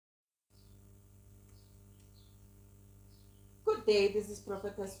Good day, this is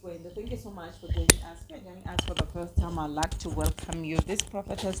Prophetess Wenda. Thank you so much for joining us. If you're joining us for the first time, I'd like to welcome you. This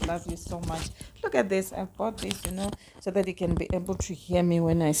prophetess loves you so much. Look at this. I bought this, so that you can be able to hear me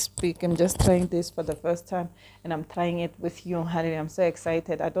when I speak. I'm just trying this for the first time, and I'm trying it with you. Hallelujah. I'm so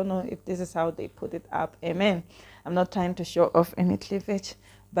excited. I don't know if this is how they put it up. Amen. I'm not trying to show off any cleavage,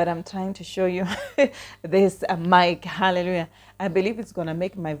 but I'm trying to show you this mic. Hallelujah. I believe it's going to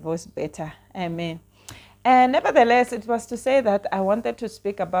make my voice better. Amen. And nevertheless, it was to say that I wanted to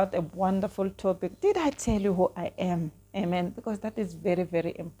speak about a wonderful topic. Did I tell you who I am? Amen. Because that is very,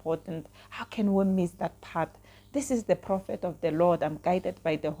 very important. How can we miss that part? This is the prophet of the Lord. I'm guided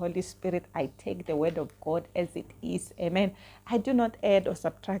by the Holy Spirit. I take the word of God as it is. Amen. I do not add or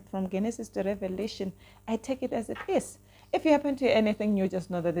subtract from Genesis to Revelation. I take it as it is. If you happen to hear anything new, just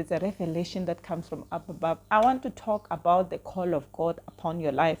know that it's a revelation that comes from up above. I want to talk about the call of God upon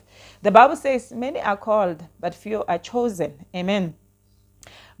your life. The Bible says many are called, but few are chosen. Amen.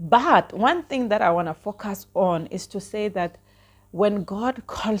 But one thing that I want to focus on is to say that when God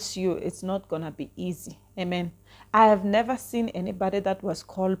calls you, it's not going to be easy. Amen. I have never seen anybody that was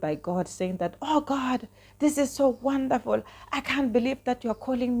called by God saying that, oh God, this is so wonderful. I can't believe that you're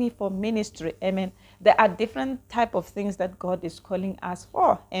calling me for ministry. Amen. There are different type of things that God is calling us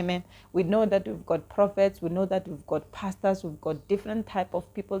for. Amen. We know that we've got prophets. We know that we've got pastors. We've got different type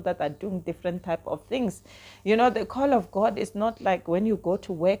of people that are doing different type of things. The call of God is not like when you go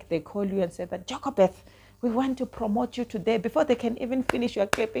to work, they call you and say that, Jacobeth, we want to promote you today. Before they can even finish, you're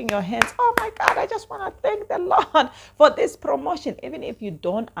clapping your hands. Oh my God, I just want to thank the Lord for this promotion. Even if you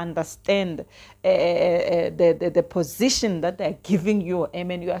don't understand the position that they're giving you,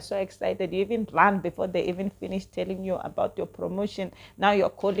 amen, you are so excited. You even run before they even finish telling you about your promotion. Now you're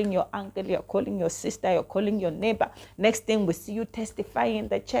calling your uncle, you're calling your sister, you're calling your neighbor. Next thing we see you testifying in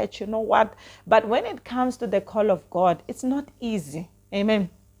the church, you know what? But when it comes to the call of God, it's not easy. Amen.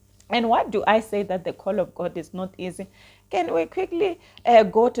 And what do I say that the call of God is not easy? Can we quickly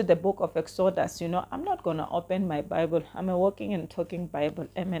go to the book of Exodus? I'm not going to open my Bible. I'm a walking and talking Bible.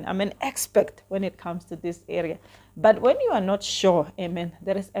 Amen. I'm an expert when it comes to this area. But when you are not sure, amen,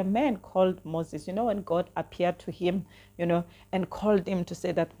 there is a man called Moses. When God appeared to him, and called him to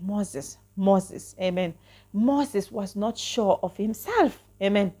say that Moses, amen. Moses was not sure of himself.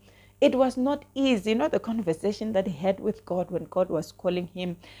 Amen. It was not easy, the conversation that he had with God when God was calling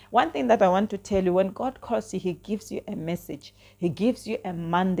him. One thing that I want to tell you, when God calls you, he gives you a message. He gives you a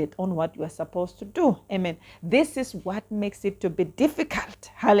mandate on what you are supposed to do. Amen. This is what makes it to be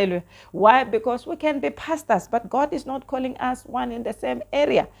difficult. Hallelujah. Why? Because we can be pastors, but God is not calling us one in the same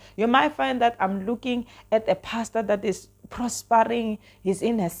area. You might find that I'm looking at a pastor that is prospering. He's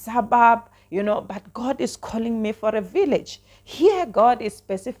in a suburb, but God is calling me for a village. Here, God is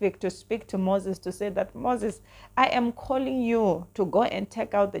specific to speak to Moses to say that, Moses, I am calling you to go and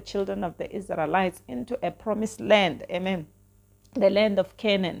take out the children of the Israelites into a promised land. Amen. The land of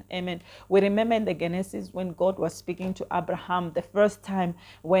Canaan. Amen. We remember in the Genesis when God was speaking to Abraham the first time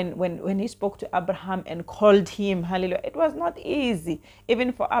when he spoke to Abraham and called him. Hallelujah. It was not easy.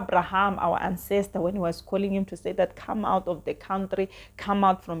 Even for Abraham, our ancestor, when he was calling him to say that come out of the country, come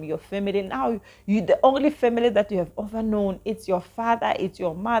out from your family. Now, the only family that you have ever known, it's your father, it's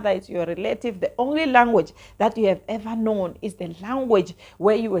your mother, it's your relative. The only language that you have ever known is the language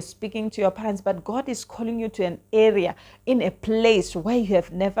where you were speaking to your parents. But God is calling you to an area, in a place where you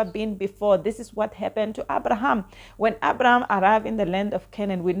have never been before. This is what happened to Abraham. When Abraham arrived in the land of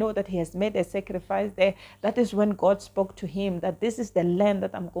Canaan, we know that he has made a sacrifice there. That is when God spoke to him that this is the land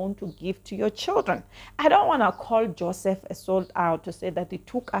that I'm going to give to your children. I don't want to call Joseph a sold out to say that he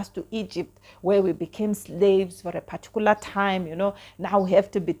took us to Egypt where we became slaves for a particular time. Now we have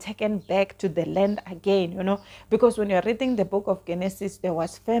to be taken back to the land again, because when you're reading the book of Genesis, there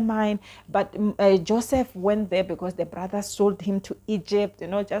was famine, but Joseph went there because the brothers sold him to Egypt,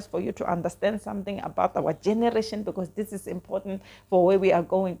 just for you to understand something about our generation, because this is important for where we are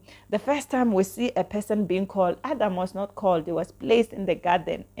going. The first time we see a person being called, Adam was not called, he was placed in the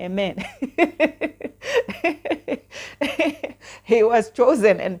garden. Amen. He was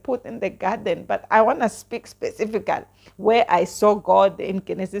chosen and put in the garden. But I want to speak specifically where I saw God in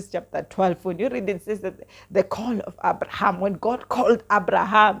Genesis chapter 12. When you read it, it says that the call of Abraham, when God called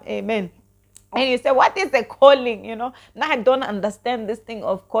Abraham, amen, And you say, what is a calling? Now I don't understand this thing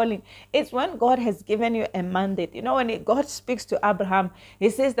of calling. It's when God has given you a mandate. When God speaks to Abraham, he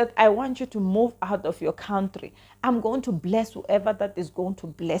says that I want you to move out of your country. I'm going to bless whoever that is going to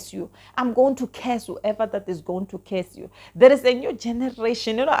bless you. I'm going to curse whoever that is going to curse you. There is a new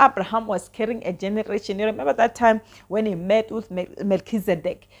generation. Abraham was carrying a generation. You remember that time when he met with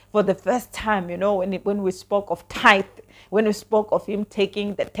Melchizedek for the first time, when we spoke of tithe, when we spoke of him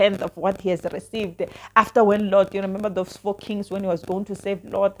taking the tenth of what he has received. After when Lot, you remember those 4 kings when he was going to save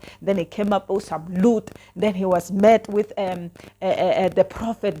Lot, then he came up with some loot. Then he was met with the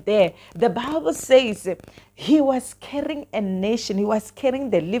prophet there. The Bible says he was carrying a nation. He was carrying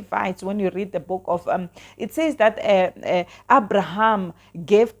the Levites. When you read the book of, it says that Abraham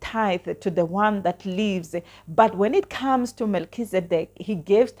gave tithe to the one that lives. But when it comes to Melchizedek, he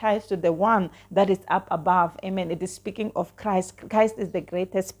gave tithe to the one that is up above. Amen. It is speaking of Christ. Christ is the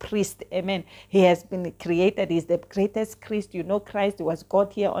greatest priest. Amen. He has been created. He's the greatest priest. Christ was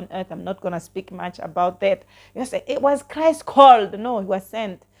God here on earth. I'm not going to speak much about that. You say, it was Christ called. No, he was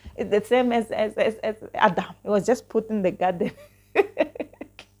sent. It's the same as Adam. He was just put in the garden.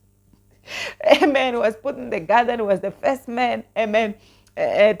 Amen. He was put in the garden. He was the first man. Amen.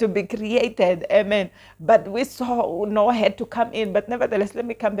 To be created. Amen. But we saw Noah had to come in. But nevertheless, let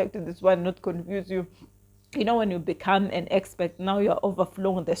me come back to this one, not confuse you. When you become an expert, now you're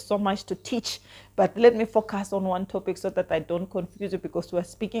overflowing. There's so much to teach. But let me focus on one topic so that I don't confuse you, because we're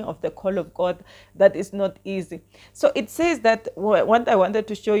speaking of the call of God that is not easy. So it says that what I wanted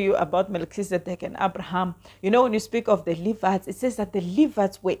to show you about Melchizedek and Abraham, when you speak of the Levites, it says that the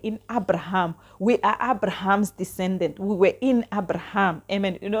Levites were in Abraham. We are Abraham's descendant. We were in Abraham.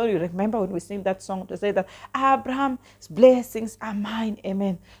 Amen. You remember when we sing that song to say that Abraham's blessings are mine.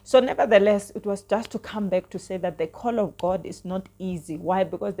 Amen. So nevertheless, it was just to come back to say that the call of God is not easy. Why?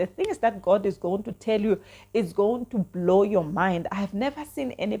 Because the things that God is going to tell you is going to blow your mind. I have never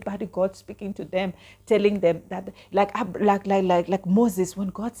seen anybody, God speaking to them, telling them that, like Moses, when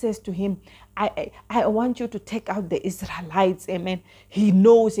God says to him, I want you to take out the Israelites. Amen. He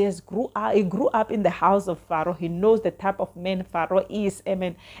knows. He grew up in the house of Pharaoh. He knows the type of man Pharaoh is.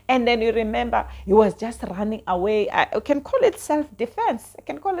 Amen. And then you remember, he was just running away. I can call it self-defense.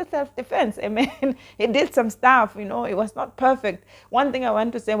 Amen. He did some stuff. It was not perfect. One thing I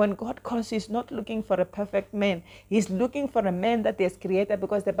want to say, when God calls you, He's not looking for a perfect man. He's looking for a man that He has created,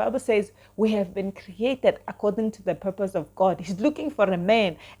 because the Bible says we have been created according to the purpose of God. He's looking for a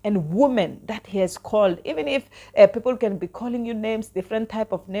man and woman that He has called. Even if people can be calling you names, different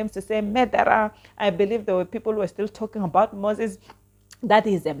type of names, to say murderer. I believe there were people who were still talking about Moses, that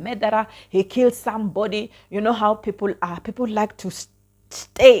he's a murderer. He killed somebody. You know how people are. People like to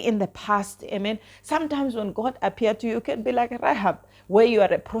stay in the past. Amen. Sometimes when God appeared to you, you can be like Rahab, where you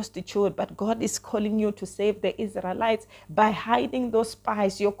are a prostitute, but God is calling you to save the Israelites by hiding those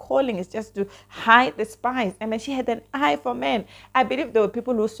spies. Your calling is just to hide the spies. I mean, she had an eye for men. I believe there were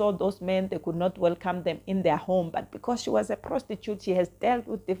people who saw those men, they could not welcome them in their home, but because she was a prostitute, she has dealt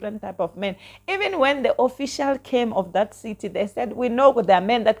with different type of men. Even when the official came of that city, they said, we know there are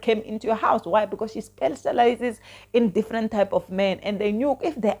men that came into your house. Why? Because she specializes in different type of men, and they knew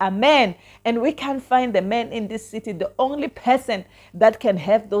if there are men and we can't find the men in this city, the only person that can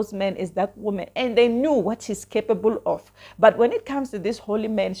have those men is that woman. And they knew what she's capable of. But when it comes to this holy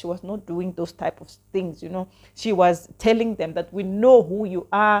man, she was not doing those type of things. She was telling them that we know who you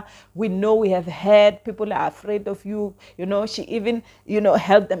are. We know, we have heard people are afraid of you. She even,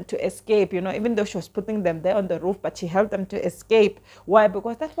 helped them to escape, even though she was putting them there on the roof, but she helped them to escape. Why?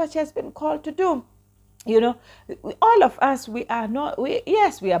 Because that's what she has been called to do. All of us, we are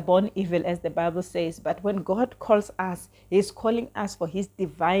born evil, as the Bible says, but when God calls us, He's calling us for His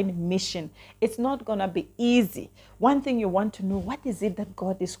divine mission. It's not going to be easy. One thing you want to know, what is it that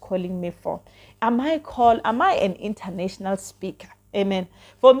God is calling me for? Am I an international speaker? Amen.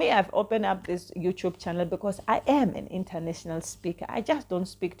 For me, I've opened up this YouTube channel because I am an international speaker. I just don't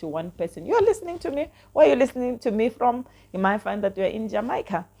speak to one person. You're listening to me. Where are you listening to me from? You might find that you're in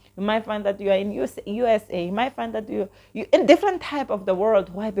Jamaica. You might find that you are in USA. You might find that you in different type of the world.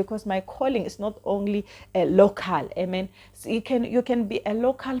 Why? Because my calling is not only a local. Amen. So you can be a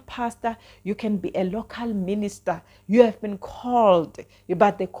local pastor. You can be a local minister. You have been called,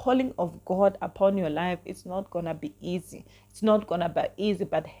 but the calling of God upon your life is not gonna be easy. It's not going to be easy,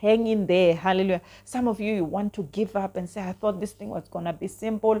 but hang in there. Hallelujah. Some of you want to give up and say, I thought this thing was going to be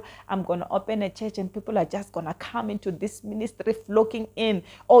simple. I'm going to open a church and people are just going to come into this ministry flocking in.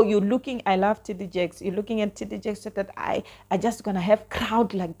 Oh, you're looking, I love TD Jakes. You're looking at TD Jakes so that I just going to have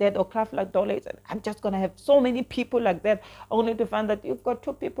crowd like that, or crowd like dollars. I'm just going to have so many people like that, only to find that you've got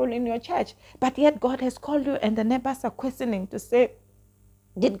 2 people in your church. But yet God has called you, and the neighbors are questioning to say,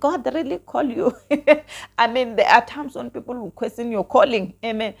 did God really call you? I mean, there are times when people will question your calling.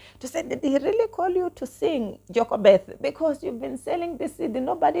 Amen. To say, did he really call you to sing Jokobeth? Because you've been selling this CD,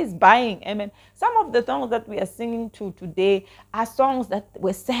 nobody is buying. Amen. Some of the songs that we are singing to today are songs that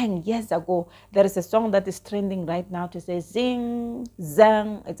were sang years ago. There is a song that is trending right now to say, zing,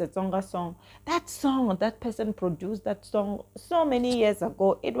 zang. It's a Tsonga song. That song, that person produced that song so many years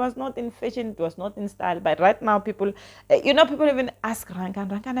ago. It was not in fashion. It was not in style. But right now, people, people even ask Rankan,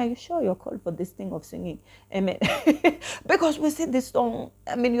 are you sure you're called for this thing of singing? Amen. Because we see this song,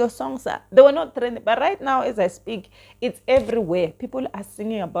 I mean, your songs, they were not trending. But right now, as I speak, it's everywhere. People are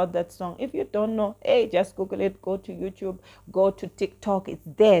singing about that song. If you don't know, hey, just Google it, go to YouTube, go to TikTok. It's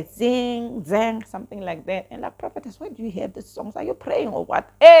there. Zing, zang, something like that. And like, prophetess, where do you hear these songs? Are you praying or what?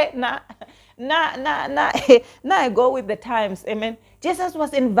 Hey, nah, I go with the times. Amen. Jesus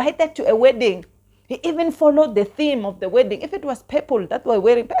was invited to a wedding. He even followed the theme of the wedding. If it was purple that were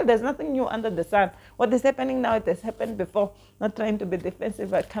wearing, there's nothing new under the sun. What is happening now, it has happened before. Not trying to be defensive,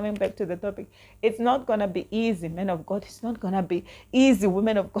 but coming back to the topic. It's not going to be easy, men of God. It's not going to be easy,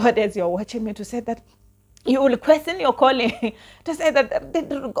 women of God, as you're watching me, to say that you will question your calling. To say that,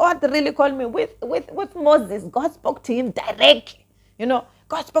 did God really call me? With Moses, God spoke to him direct.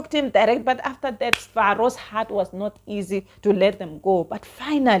 God spoke to him direct, but after that, Pharaoh's heart was not easy to let them go. But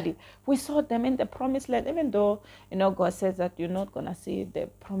finally, we saw them in the promised land, even though, God says that you're not going to see the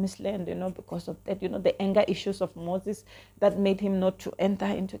promised land, because of that, the anger issues of Moses that made him not to enter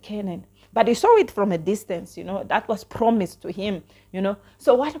into Canaan. But he saw it from a distance, that was promised to him,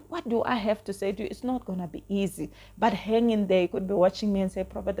 So what do I have to say to you? It's not going to be easy, but hang in there. You could be watching me and say,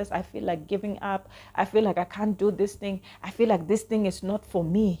 prophetess, I feel like giving up. I feel like I can't do this thing. I feel like this thing is not for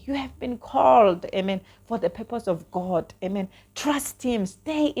me. You have been called, amen, for the purpose of God, amen. Trust him.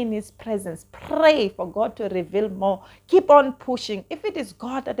 Stay in his presence. Pray for God to reveal more. Keep on pushing. If it is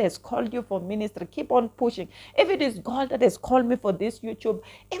God that has called you for ministry, keep on pushing. If it is God that has called me for this YouTube,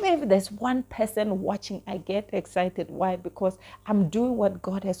 even if there's one person watching, I get excited. Why? Because I'm doing what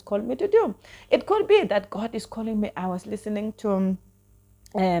God has called me to do. It could be that God is calling me. I was listening to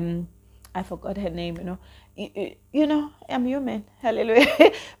I forgot her name, I'm human,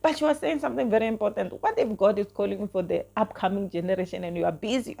 hallelujah. But she was saying something very important. What if God is calling you for the upcoming generation and you are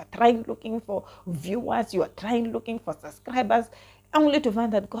busy, you are trying, looking for viewers, you are trying, looking for subscribers, only to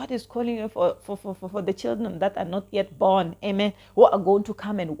find that God is calling you for the children that are not yet born, amen, who are going to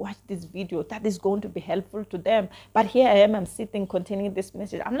come and watch this video, that is going to be helpful to them. But here I am, I'm sitting, continuing this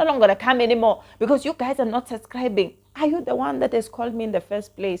message. I'm no longer going to come anymore because you guys are not subscribing. Are you the one that has called me in the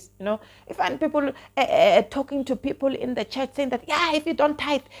first place? If I'm people talking to people in the church saying that, yeah, if you don't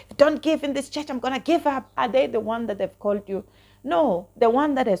tithe, if you don't give in this church, I'm going to give up. Are they the one that have called you? No, the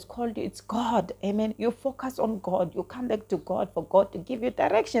one that has called you, it's God. Amen. You focus on God. You come back to God for God to give you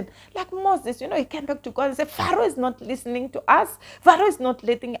direction. Like Moses, he came back to God and said, Pharaoh is not listening to us. Pharaoh is not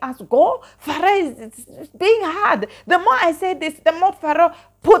letting us go. Pharaoh is being hard. The more I say this, the more Pharaoh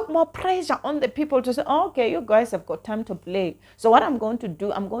put more pressure on the people to say, oh, okay, you guys have got time to play. So what I'm going to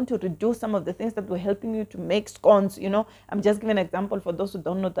do, I'm going to reduce some of the things that were helping you to make scones. I'm just giving an example for those who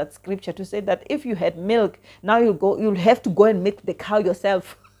don't know that scripture, to say that if you had milk, now you'll have to go and milk the cow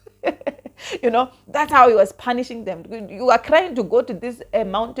yourself. That's how he was punishing them. You are trying to go to this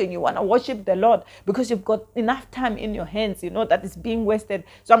mountain, you want to worship the Lord because you've got enough time in your hands, that is being wasted.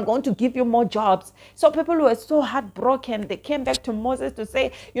 So I'm going to give you more jobs. So people were so heartbroken. They came back to Moses to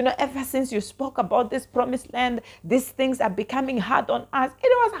say, ever since you spoke about this promised land, these things are becoming hard on us.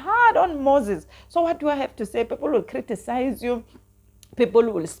 It was hard on Moses. So what do I have to say? People will criticize you. People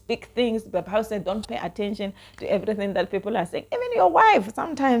will speak things, but how say don't pay attention to everything that people are saying. Even your wife,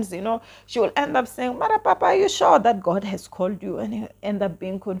 sometimes, she will end up saying, Mara Papa, are you sure that God has called you? And you end up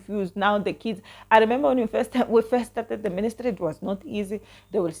being confused. Now the kids, I remember when we first started the ministry, it was not easy.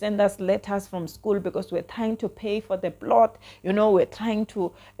 They will send us letters from school because we're trying to pay for the plot. We're trying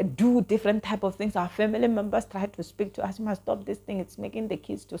to do different type of things. Our family members tried to speak to us. You must stop this thing. It's making the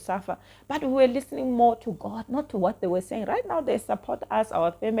kids to suffer. But we were listening more to God, not to what they were saying. Right now, they support support us,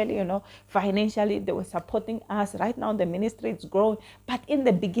 our family, financially. They were supporting us. Right now, the ministry is growing. But in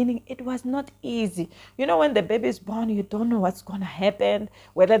the beginning, it was not easy. When the baby is born, you don't know what's going to happen,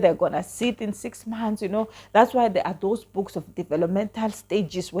 whether they're going to sit in 6 months, That's why there are those books of developmental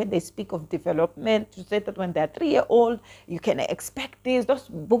stages where they speak of development, to say that when they're 3-year-old, you can expect this. Those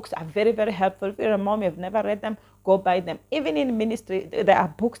books are very, very helpful. If you're a mom, you've never read them, go buy them. Even in ministry, there are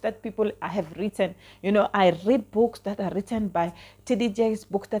books that people have written. I read books that are written by T.D. Jakes,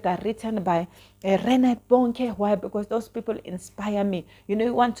 books that are written by Reinhard Bonnke. Why? Because those people inspire me.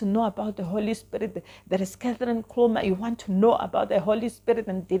 You want to know about the Holy Spirit. There is Catherine Clomer. You want to know about the Holy Spirit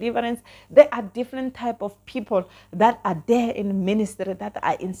and deliverance. There are different type of people that are there in ministry that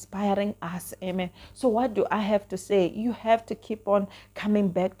are inspiring us. Amen. So what do I have to say? You have to keep on coming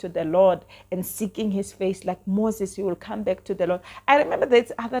back to the Lord and seeking his face. Like Moses, he will come back to the Lord. I remember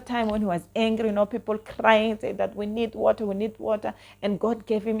this other time when he was angry, people crying, say that we need water. And God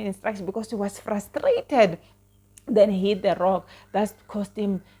gave him instructions because he was frustrated. Then he hit the rock. That cost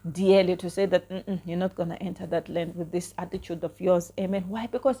him dearly, to say that you're not going to enter that land with this attitude of yours. Amen. Why?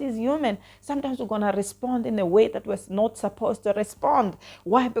 Because he's human. Sometimes we're going to respond in a way that was not supposed to respond.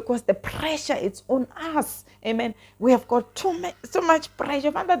 Why? Because the pressure is on us. Amen. We have got so much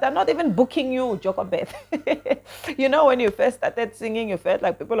pressure. They're not even booking you, Jochebed. When you first started singing, you felt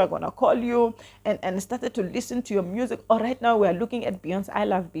like people are going to call you and started to listen to your music. Or right now we are looking at Beyonce. I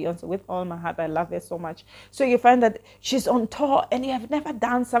love Beyonce with all my heart. I love her so much. So you find that she's on tour and you have never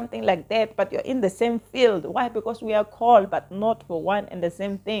done something like that, but you're in the same field. Why? Because we are called, but not for one and the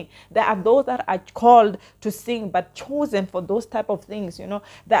same thing. There are those that are called to sing, but chosen for those type of things.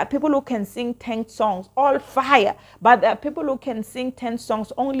 There are people who can sing 10 songs, all fire, but there are people who can sing 10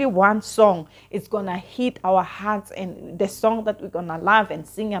 songs, only one song. It's going to hit our hearts and the song that we're going to love and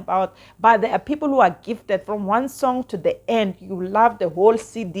sing about. But there are people who are gifted from one song to the end. You love the whole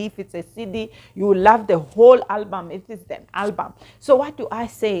CD. If it's a CD, you love the whole album. It is an album. So what do I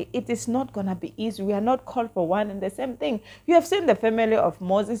say? It is not going to be easy. We are not called for one and the same thing. You have seen the family of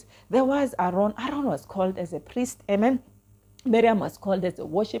Moses. There was Aaron. Aaron was called as a priest. Amen. Miriam was called as a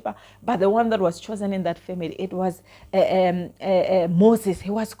worshiper, but the one that was chosen in that family, it was Moses. He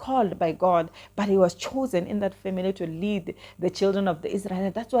was called by God, but he was chosen in that family to lead the children of the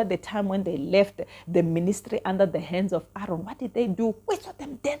Israelites. That's why the time when they left the ministry under the hands of Aaron, what did they do? We saw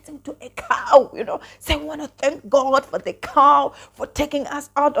them dancing to a cow, saying, we want to thank God for the cow, for taking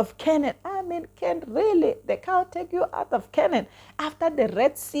us out of Canaan. I mean, can really the cow take you out of Canaan after the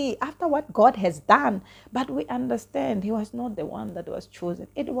Red Sea, after what God has done? But we understand he was not the one that was chosen.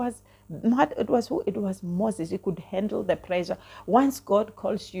 It was who? It was Moses. He could handle the pressure. Once God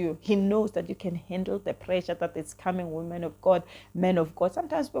calls you, he knows that you can handle the pressure that is coming, women of God, men of God.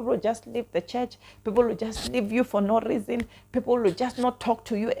 Sometimes people will just leave the church. People will just leave you for no reason. People will just not talk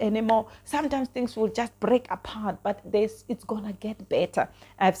to you anymore. Sometimes things will just break apart, but it's going to get better.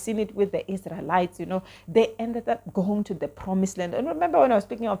 I've seen it with the Israelites, They ended up going to the promised land. And remember when I was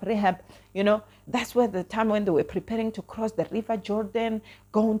speaking of Rahab, that's where the time when they were preparing to cross the river Jordan,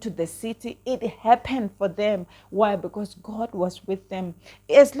 going to the city, it happened for them. Why? Because God was with them.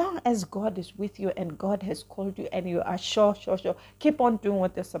 As long as God is with you and God has called you and you are sure, keep on doing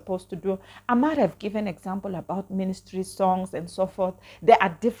what you're supposed to do. I might have given example about ministry songs and so forth. There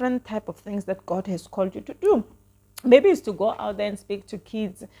are different type of things that God has called you to do. Maybe it's to go out there and speak to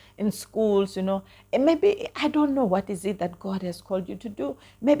kids in schools, And maybe, I don't know what is it that God has called you to do.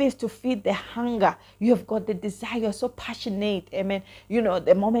 Maybe it's to feed the hunger. You have got the desire. You're so passionate. Amen.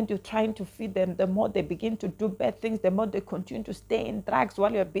 The moment you're trying to feed them, the more they begin to do bad things, the more they continue to stay in drugs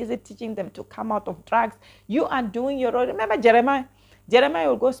while you're busy teaching them to come out of drugs. You are doing your role. Remember Jeremiah? Jeremiah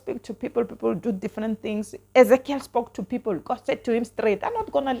will go speak to people. People do different things. Ezekiel spoke to people. God said to him straight, I'm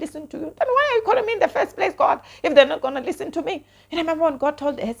not going to listen to you. Then why are you calling me in the first place, God, if they're not going to listen to me? You remember when God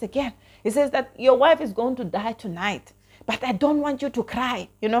told Ezekiel, he says that your wife is going to die tonight, but I don't want you to cry,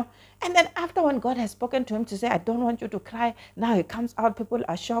 And then after when God has spoken to him to say, I don't want you to cry, now he comes out, people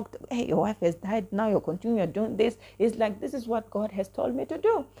are shocked. Hey, your wife has died, now you're continuing doing this. It's like, this is what God has told me to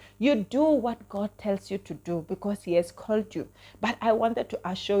do. You do what God tells you to do because he has called you. But I wanted to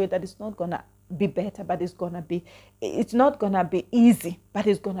assure you that it's not going to be better, but it's not going to be easy, but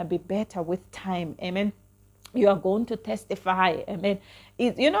it's going to be better with time. Amen. You are going to testify. Amen.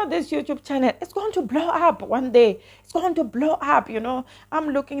 This YouTube channel, it's going to blow up one day. It's going to blow up. I'm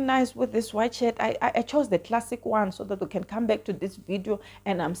looking nice with this white shirt. I chose the classic one so that we can come back to this video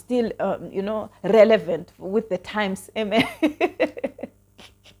and I'm still, relevant with the times. Amen. You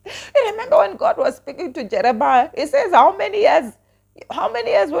remember when God was speaking to Jeremiah, he says, how many years? How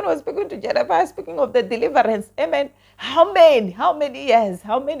many years when I was speaking to Jeremiah, speaking of the deliverance? Amen. How many? How many years?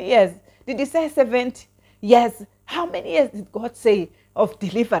 How many years? Did he say 70 years? How many years did God say of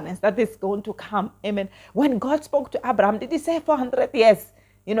deliverance that is going to come? Amen. When God spoke to Abraham, did he say 400 years?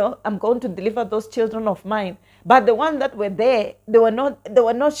 I'm going to deliver those children of mine. But the ones that were there, they were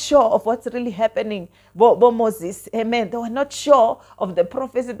not sure of what's really happening. But Moses, amen, they were not sure of the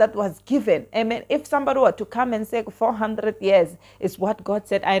prophecy that was given. Amen. If somebody were to come and say 400 years is what God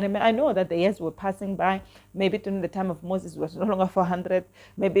said, I know that the years were passing by. Maybe during the time of Moses it was no longer 400.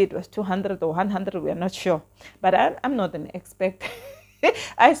 Maybe it was 200 or 100. We are not sure. But I'm not an expert.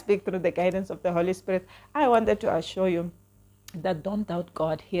 I speak through the guidance of the Holy Spirit. I wanted to assure you that don't doubt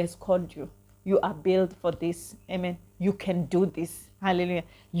God. He has called you. You are built for this. Amen. You can do this. Hallelujah.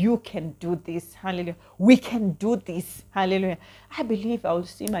 You can do this. Hallelujah. We can do this. Hallelujah. I believe I will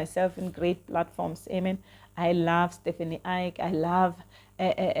see myself in great platforms. Amen. I love Stephanie Ike. I love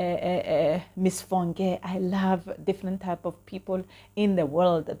Miss Fonge. I love different type of people in the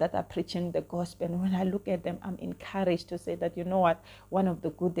world that are preaching the gospel. And when I look at them, I'm encouraged to say that, you know what, one of the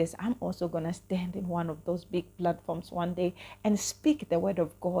good days, I'm also going to stand in one of those big platforms one day and speak the word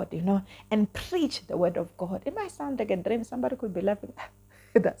of God, and preach the word of God. It might sound like a dream. Somebody could be laughing.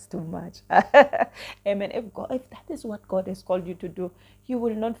 That's too much. Amen. If that is what God has called you to do, you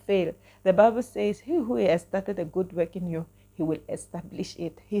will not fail. The Bible says, he who has started a good work in you, he will establish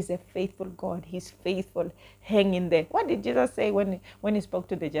it. He's a faithful God. He's faithful. Hang in there. What did Jesus say when he spoke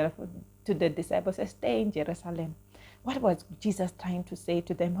to the disciples? He said, stay in Jerusalem. What was Jesus trying to say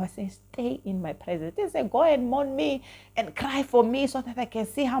to them? He was saying, stay in my presence. He said, go and mourn me and cry for me so that I can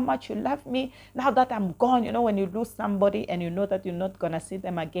see how much you love me. Now that I'm gone, when you lose somebody and you know that you're not going to see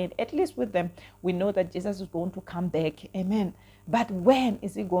them again, at least with them, we know that Jesus is going to come back. Amen. But when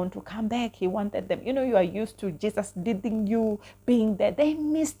is he going to come back? He wanted them. You are used to Jesus leading you, being there. They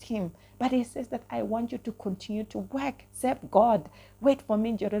missed him. But he says that I want you to continue to work, serve God. Wait for me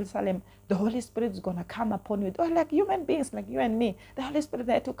in Jerusalem. The Holy Spirit is going to come upon you. They're like human beings, like you and me. The Holy Spirit is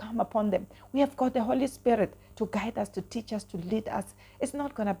there to come upon them. We have got the Holy Spirit to guide us, to teach us, to lead us. It's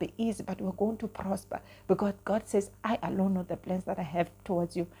not going to be easy, but we're going to prosper. Because God says, I alone know the plans that I have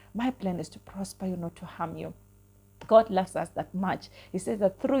towards you. My plan is to prosper you, not to harm you. God loves us that much. He says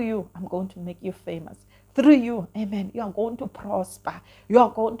that through you, I'm going to make you famous. Through you, amen, you are going to prosper. You are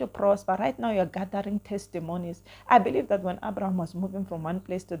going to prosper. Right now, you're gathering testimonies. I believe that when Abraham was moving from one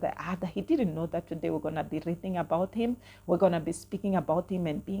place to the other, he didn't know that today we're going to be reading about him. We're going to be speaking about him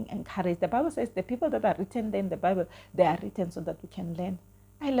and being encouraged. The Bible says the people that are written there in the Bible, they are written so that we can learn.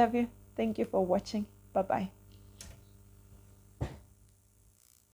 I love you. Thank you for watching. Bye-bye.